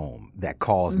my home that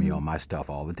calls me on my stuff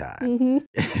all the time.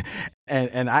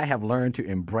 and I have learned to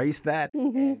embrace that.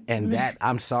 And that,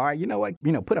 I'm sorry, you know what?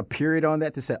 Put a period on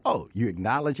that to say, oh, you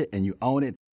acknowledge it and you own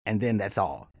it. And then that's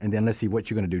all. And then let's see what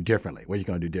you're going to do differently.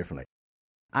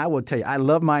 I will tell you, I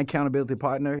love my accountability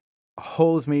partner,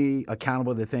 holds me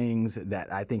accountable to things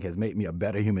that I think has made me a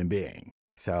better human being.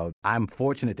 So I'm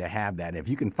fortunate to have that. If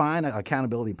you can find an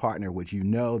accountability partner, which you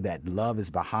know that love is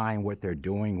behind what they're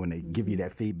doing when they give you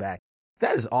that feedback,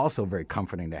 that is also very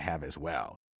comforting to have as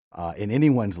well in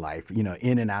anyone's life,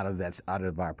 in and out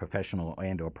of our professional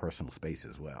and or personal space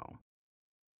as well.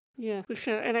 Yeah, for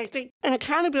sure. And I think an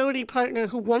accountability partner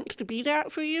who wants to be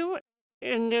that for you,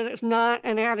 and that it's not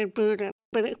an added burden,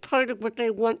 but it's part of what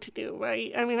they want to do,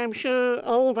 right? I mean, I'm sure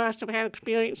all of us have had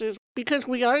experiences because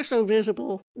we are so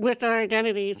visible with our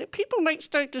identities that people might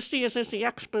start to see us as the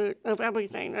expert of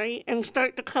everything, right? And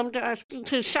start to come to us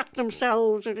to shock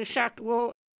themselves or to shock,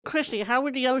 well, Chrissy, how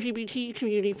would the LGBT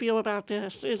community feel about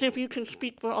this? As if you can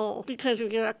speak for all because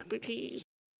of your expertise.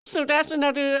 So that's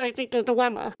another, I think, a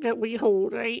dilemma that we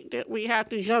hold, right? That we have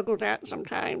to juggle that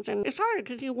sometimes. And it's hard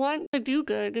because you want to do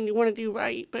good and you want to do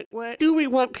right. But what do we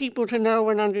want people to know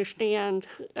and understand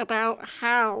about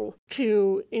how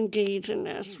to engage in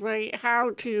this, right?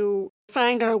 How to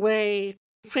find our way,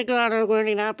 figure out our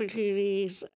learning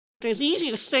opportunities. It's easy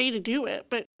to say to do it,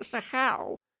 but it's the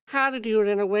how. How to do it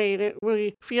in a way that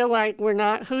we feel like we're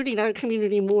not hurting our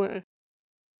community more.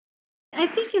 I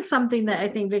think it's something that I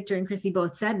think Victor and Chrissy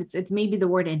both said. It's maybe the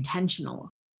word intentional.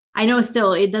 I know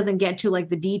still it doesn't get to like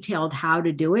the detailed how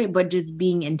to do it, but just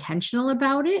being intentional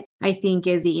about it, I think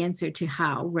is the answer to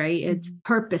how, right? It's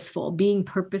purposeful, being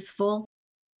purposeful,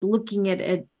 looking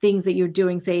at things that you're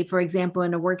doing, say, for example,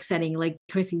 in a work setting, like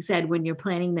Chrissy said, when you're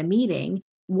planning the meeting,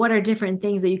 what are different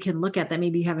things that you can look at that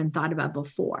maybe you haven't thought about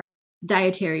before?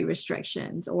 Dietary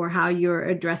restrictions, or how you're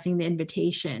addressing the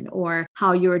invitation, or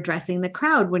how you're addressing the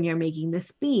crowd when you're making the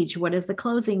speech. What does the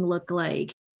closing look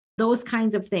like? Those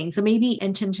kinds of things. So maybe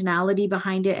intentionality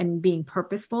behind it and being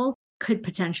purposeful could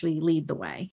potentially lead the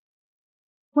way.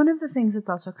 One of the things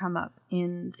that's also come up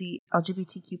in the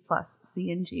LGBTQ plus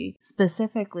CNG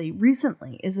specifically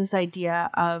recently is this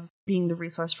idea of being the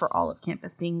resource for all of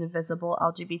campus, being the visible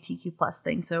LGBTQ plus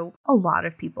thing. So a lot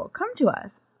of people come to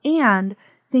us, and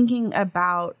thinking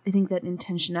about, I think, that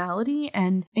intentionality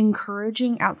and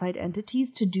encouraging outside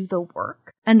entities to do the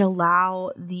work and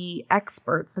allow the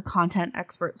experts, the content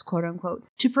experts, quote unquote,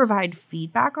 to provide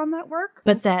feedback on that work,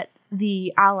 but that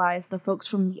the allies, the folks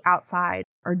from the outside,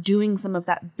 are doing some of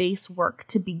that base work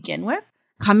to begin with,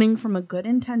 coming from a good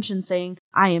intention, saying,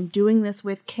 I am doing this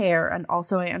with care, and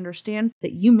also I understand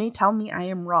that you may tell me I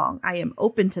am wrong. I am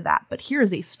open to that, but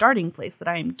here's a starting place that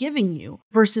I am giving you,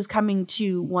 versus coming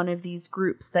to one of these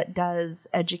groups that does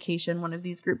education, one of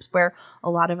these groups where a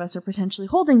lot of us are potentially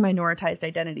holding minoritized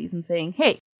identities and saying,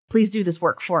 hey, please do this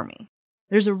work for me.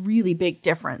 There's a really big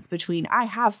difference between I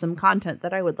have some content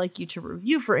that I would like you to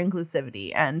review for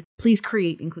inclusivity and please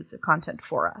create inclusive content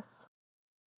for us.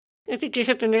 I think you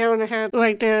hit the nail on the head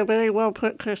right there. Very well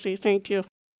put, Chrissy. Thank you.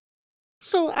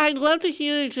 So I'd love to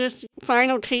hear just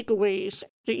final takeaways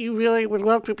that you really would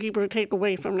love for people to take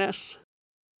away from this.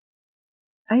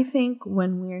 I think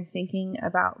when we're thinking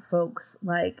about folks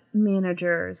like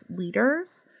managers,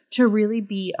 leaders, to really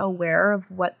be aware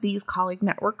of what these colleague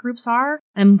network groups are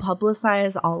and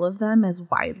publicize all of them as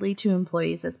widely to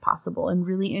employees as possible and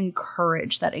really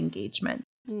encourage that engagement.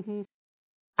 Mm-hmm.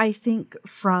 I think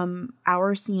from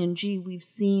our CNG, we've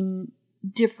seen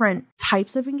different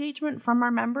types of engagement from our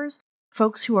members.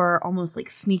 Folks who are almost like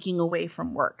sneaking away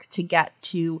from work to get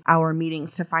to our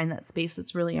meetings to find that space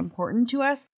that's really important to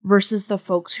us, versus the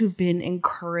folks who've been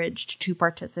encouraged to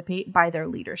participate by their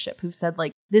leadership, who've said,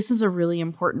 like, this is a really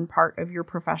important part of your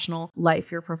professional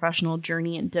life, your professional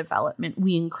journey and development.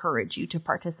 We encourage you to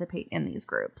participate in these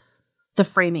groups. The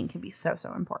framing can be so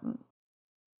important.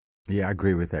 Yeah, I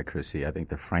agree with that, Chrissy. I think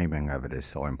the framing of it is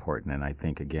so important. And I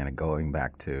think, again, going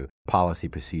back to policy,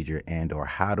 procedure, and or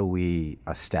how do we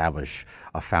establish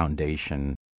a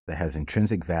foundation that has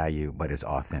intrinsic value but is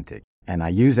authentic? And I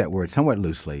use that word somewhat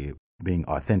loosely. Being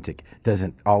authentic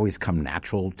doesn't always come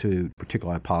natural to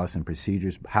particular policy and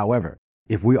procedures. However,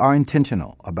 if we are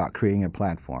intentional about creating a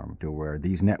platform to where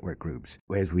these network groups,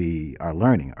 as we are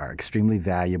learning, are extremely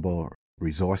valuable,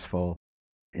 resourceful,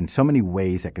 in so many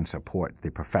ways that can support the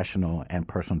professional and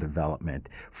personal development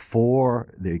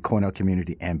for the Cornell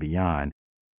community and beyond,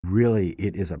 really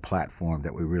it is a platform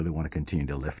that we really want to continue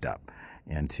to lift up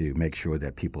and to make sure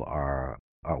that people are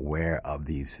aware of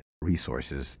these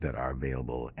resources that are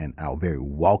available and are very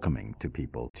welcoming to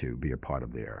people to be a part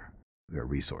of their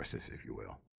resources, if you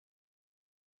will.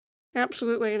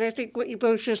 Absolutely. And I think what you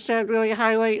both just said really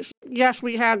highlights, yes,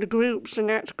 we have the groups and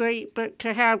that's great, but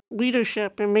to have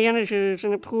leadership and managers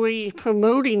and employees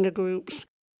promoting the groups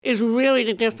is really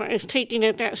the difference, taking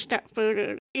it that step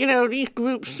further. These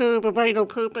groups serve a vital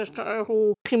purpose to our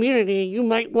whole community. You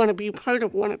might want to be part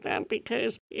of one of them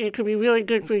because it could be really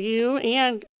good for you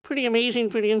and pretty amazing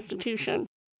for the institution.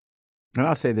 And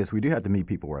I'll say this, we do have to meet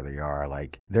people where they are.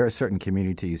 Like, there are certain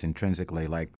communities intrinsically,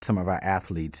 like some of our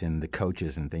athletes and the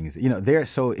coaches and things, they're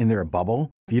so in their bubble.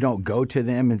 If you don't go to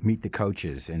them and meet the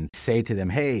coaches and say to them,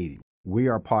 hey, we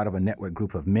are part of a network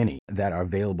group of many that are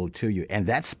available to you. And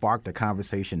that sparked a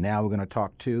conversation. Now we're going to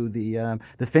talk to the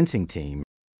fencing team.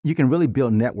 You can really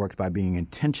build networks by being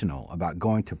intentional about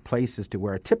going to places to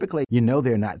where typically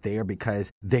they're not there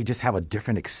because they just have a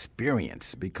different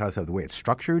experience because of the way it's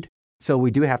structured. So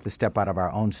we do have to step out of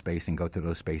our own space and go to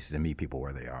those spaces and meet people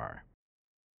where they are.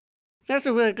 That's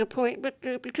a really good point,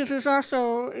 but because there's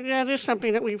also, there's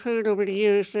something that we've heard over the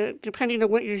years that depending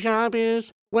on what your job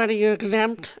is, whether you're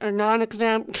exempt or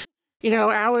non-exempt,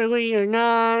 hourly or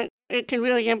not, it can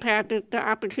really impact the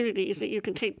opportunities that you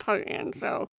can take part in.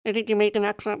 So I think you make an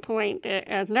excellent point that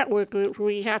as network groups,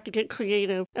 we have to get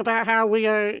creative about how we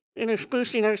are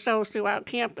interspersing ourselves throughout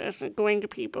campus and going to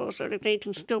people so that they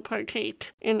can still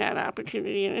partake in that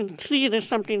opportunity and see it as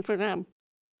something for them.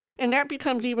 And that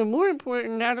becomes even more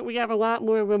important now that we have a lot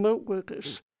more remote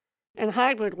workers and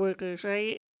hybrid workers,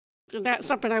 right? And that's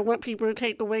something I want people to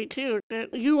take away too,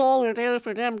 that you all are there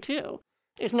for them too.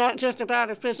 It's not just about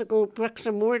a physical bricks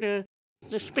and mortar.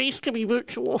 The space can be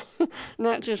virtual,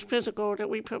 not just physical, that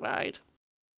we provide.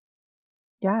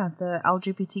 Yeah, the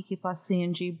LGBTQ plus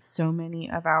CNG, so many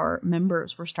of our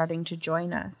members were starting to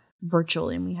join us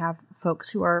virtually. And we have folks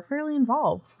who are fairly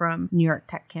involved from New York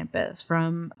Tech Campus,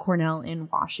 from Cornell in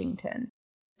Washington.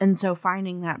 And so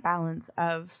finding that balance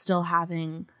of still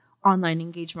having online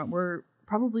engagement, we're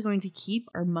probably going to keep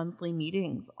our monthly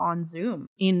meetings on Zoom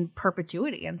in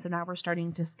perpetuity. And so now we're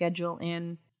starting to schedule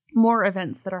in more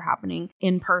events that are happening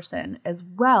in person as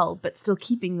well, but still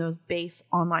keeping those base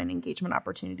online engagement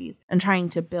opportunities and trying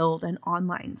to build an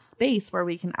online space where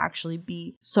we can actually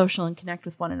be social and connect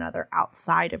with one another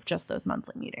outside of just those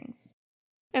monthly meetings.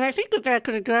 And I think that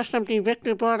could address something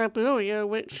Victor brought up earlier,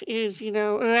 which is,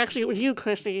 or actually it was you,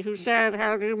 Christy, who said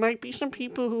how there might be some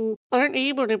people who aren't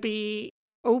able to be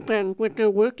open with their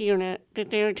work unit,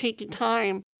 that they're taking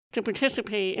time to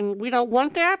participate. And we don't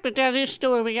want that, but that is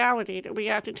still a reality that we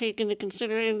have to take into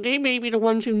consideration. And they may be the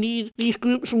ones who need these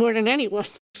groups more than anyone.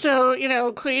 So,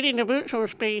 creating a virtual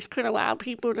space could allow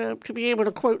people to be able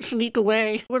to, quote, sneak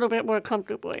away a little bit more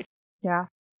comfortably. Yeah.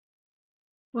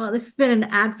 Well, this has been an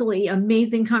absolutely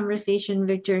amazing conversation,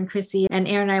 Victor and Chrissy. And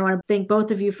Aaron, I want to thank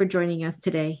both of you for joining us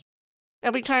today.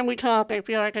 Every time we talk, I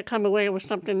feel like I come away with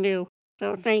something new.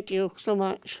 So thank you so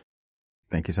much.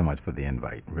 Thank you so much for the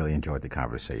invite. Really enjoyed the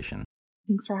conversation.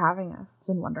 Thanks for having us. It's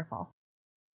been wonderful.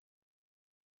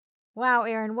 Wow,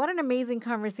 Aaron, what an amazing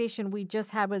conversation we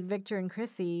just had with Victor and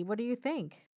Chrissy. What do you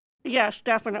think? Yes,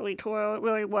 definitely, Toro. It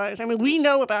really was. I mean, we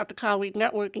know about the colleague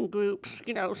networking groups,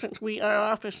 since our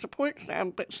office supports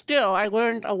them, but still, I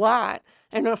learned a lot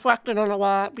and reflected on a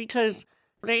lot because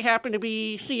they happen to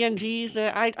be CNGs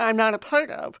that I'm not a part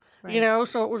of, right.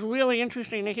 So it was really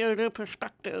interesting to hear their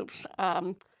perspectives.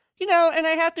 And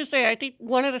I have to say, I think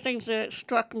one of the things that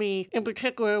struck me in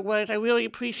particular was I really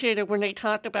appreciated when they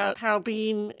talked about how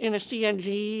being in a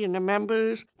CNG and the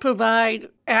members provide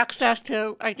access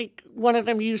to, I think one of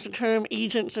them used the term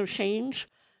agents of change.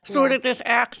 Sort of this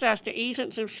access to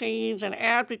agents of change and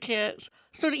advocates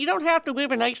so that you don't have to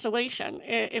live in isolation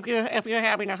if you're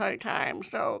having a hard time.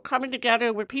 So coming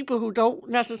together with people who don't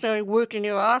necessarily work in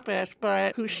your office,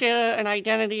 but who share an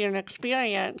identity and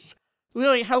experience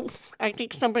really help, I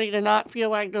think, somebody to not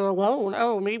feel like they're alone.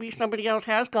 Oh, maybe somebody else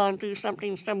has gone through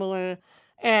something similar.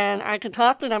 and I can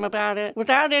talk to them about it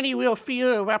without any real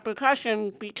fear or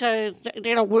repercussion because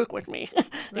they don't work with me. Right.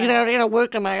 They don't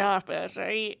work in my office,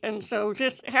 right? And so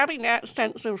just having that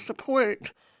sense of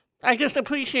support, I just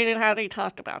appreciated how they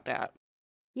talked about that.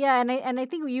 Yeah, and I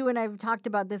think you and I have talked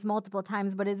about this multiple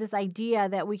times, but is this idea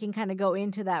that we can kind of go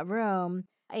into that room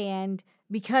and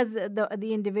because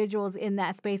the individuals in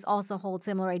that space also hold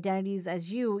similar identities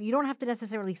as you don't have to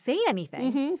necessarily say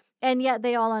anything. Mm-hmm. And yet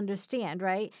they all understand,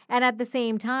 right? And at the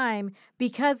same time,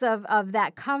 because of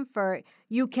that comfort,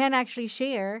 you can actually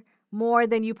share more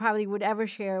than you probably would ever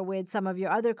share with some of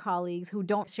your other colleagues who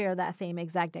don't share that same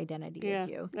exact identity as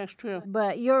you. That's true.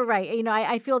 But you're right.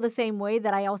 I feel the same way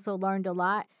that I also learned a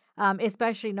lot.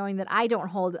 Especially knowing that I don't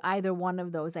hold either one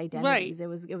of those identities.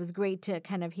 Right. It was great to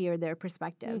kind of hear their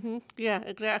perspectives. Mm-hmm. Yeah,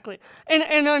 exactly.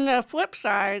 And on the flip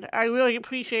side, I really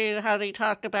appreciated how they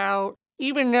talked about,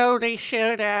 even though they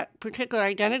share that particular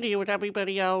identity with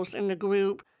everybody else in the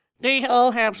group, they all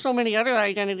have so many other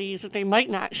identities that they might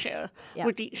not share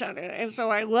with each other. And so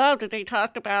I love that they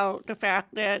talked about the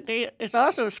fact that it's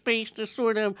also a space to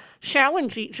sort of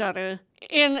challenge each other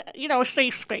in, a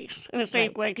safe space, in a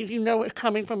safe way, because it's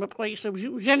coming from a place of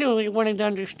genuinely wanting to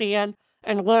understand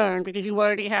and learn because you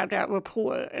already have that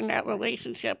rapport and that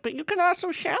relationship. But you can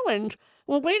also challenge,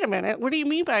 well, wait a minute, what do you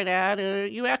mean by that? Or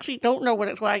you actually don't know what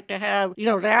it's like to have,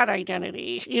 that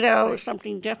identity,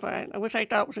 something different, which I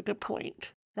thought was a good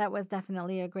point. That was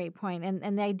definitely a great point.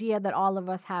 And the idea that all of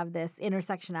us have this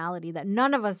intersectionality, that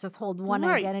none of us just hold one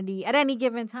identity at any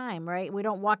given time, right? We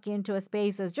don't walk into a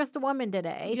space as just a woman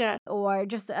today or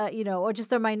just, or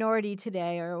just a minority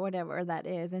today or whatever that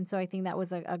is. And so I think that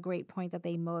was a great point that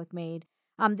they both made.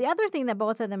 The other thing that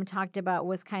both of them talked about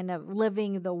was kind of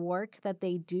living the work that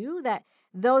they do, that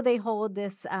though they hold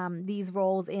these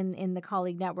roles in the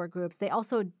colleague network groups, they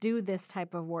also do this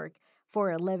type of work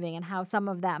for a living and how some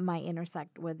of that might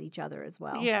intersect with each other as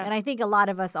well. Yeah. And I think a lot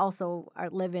of us also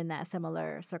live in that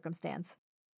similar circumstance.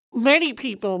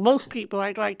 Most people,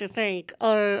 I'd like to think,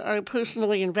 are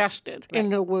personally invested in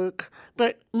their work,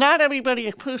 but not everybody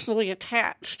is personally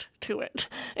attached to it.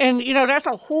 And, that's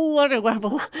a whole other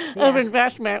level of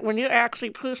investment when you're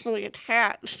actually personally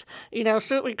attached.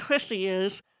 Certainly Chrissy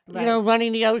is.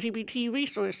 Running the LGBT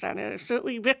Resource Center.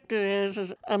 Certainly Victor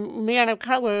is a man of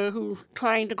color who's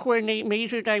trying to coordinate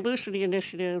major diversity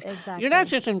initiatives. Exactly. You're not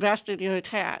just invested, you're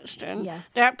attached. And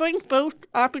that brings both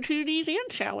opportunities and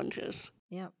challenges.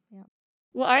 Yep.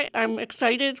 Well, I'm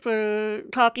excited for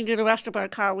talking to the rest of our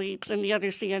colleagues and the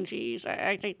other CNGs.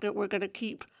 I think that we're going to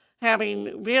keep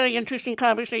having really interesting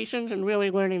conversations and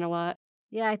really learning a lot.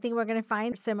 Yeah, I think we're going to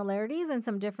find similarities and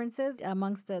some differences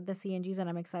amongst the CNGs, and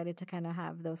I'm excited to kind of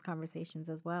have those conversations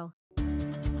as well.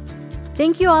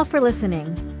 Thank you all for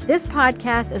listening. This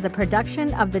podcast is a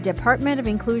production of the Department of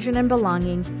Inclusion and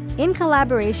Belonging in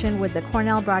collaboration with the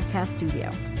Cornell Broadcast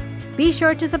Studio. Be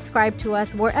sure to subscribe to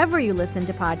us wherever you listen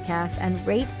to podcasts and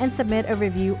rate and submit a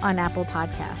review on Apple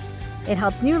Podcasts. It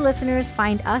helps new listeners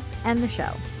find us and the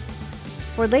show.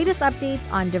 For latest updates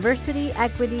on diversity,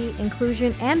 equity,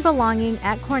 inclusion, and belonging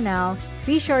at Cornell,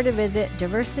 be sure to visit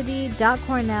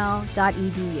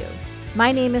diversity.cornell.edu.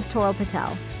 My name is Toral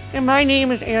Patel. And my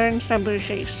name is Erin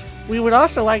Sember-Chase. We would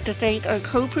also like to thank our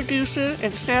co-producer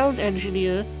and sound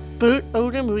engineer, Bert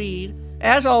Odom Reed,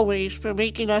 as always, for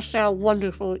making us sound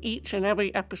wonderful each and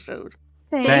every episode.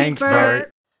 Thanks,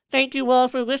 Bert. Thank you all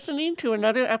for listening to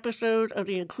another episode of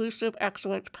the Inclusive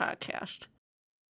Excellence Podcast.